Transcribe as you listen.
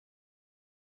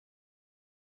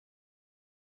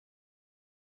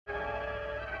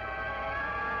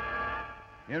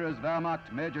Here is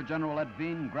Wehrmacht Major General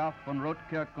Edwin Graf von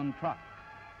Rotkirch und Trapp.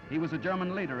 He was a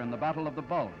German leader in the Battle of the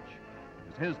Bulge. It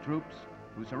was his troops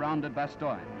who surrounded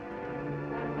Bastogne.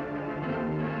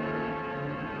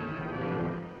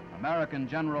 American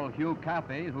General Hugh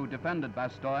Kathy, who defended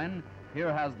Bastogne,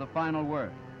 here has the final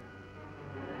word.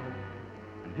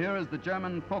 And here is the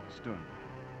German Volkssturm.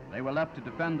 They were left to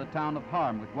defend the town of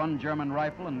Harm with one German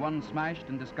rifle and one smashed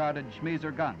and discarded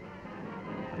Schmeisser gun.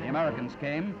 When the Americans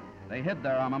came, they hid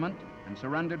their armament and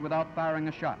surrendered without firing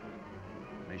a shot.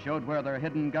 They showed where their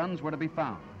hidden guns were to be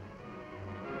found.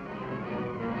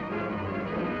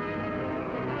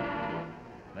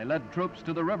 They led troops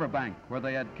to the riverbank where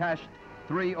they had cached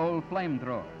 3 old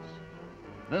flamethrowers.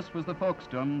 This was the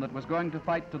Volkssturm that was going to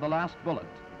fight to the last bullet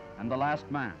and the last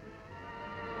man.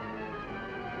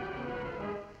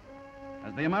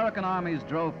 As the American armies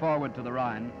drove forward to the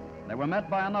Rhine, they were met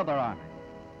by another army,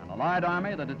 an Allied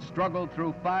army that had struggled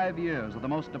through 5 years of the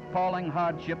most appalling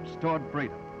hardships toward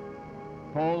freedom.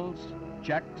 Poles,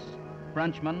 Czechs,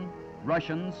 Frenchmen,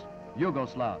 Russians,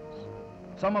 Yugoslavs.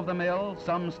 Some of them ill,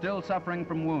 some still suffering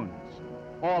from wounds.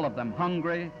 All of them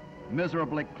hungry,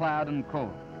 miserably clad and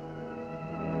cold.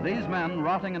 These men,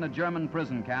 rotting in a German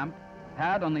prison camp,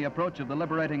 had, on the approach of the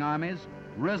liberating armies,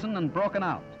 risen and broken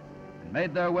out and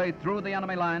made their way through the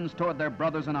enemy lines toward their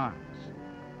brothers in arms.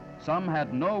 Some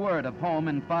had no word of home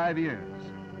in 5 years.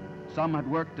 Some had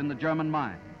worked in the German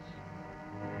mines.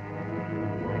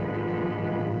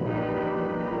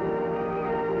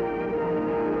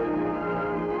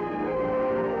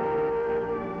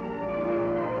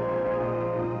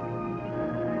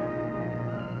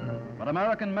 But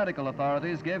American medical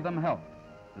authorities gave them help.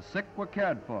 The sick were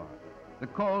cared for. The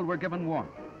cold were given warmth.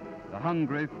 The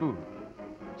hungry food.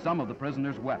 Some of the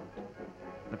prisoners wept.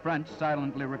 The French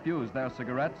silently refused their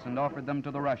cigarettes and offered them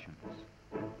to the Russians.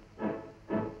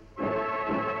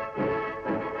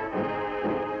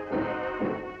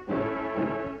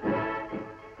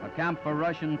 A camp for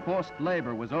Russian forced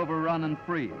labor was overrun and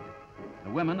freed.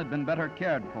 The women had been better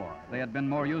cared for. They had been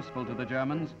more useful to the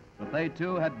Germans, but they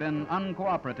too had been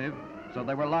uncooperative, so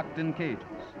they were locked in cages.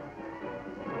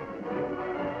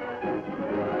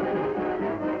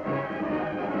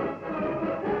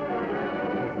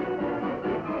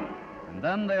 And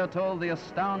then they are told the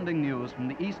astounding news from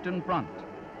the Eastern Front,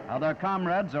 how their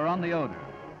comrades are on the Oder,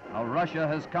 how Russia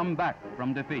has come back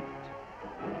from defeat.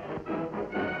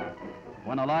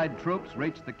 When Allied troops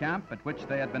reached the camp at which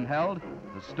they had been held,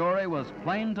 the story was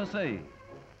plain to see,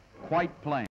 quite plain.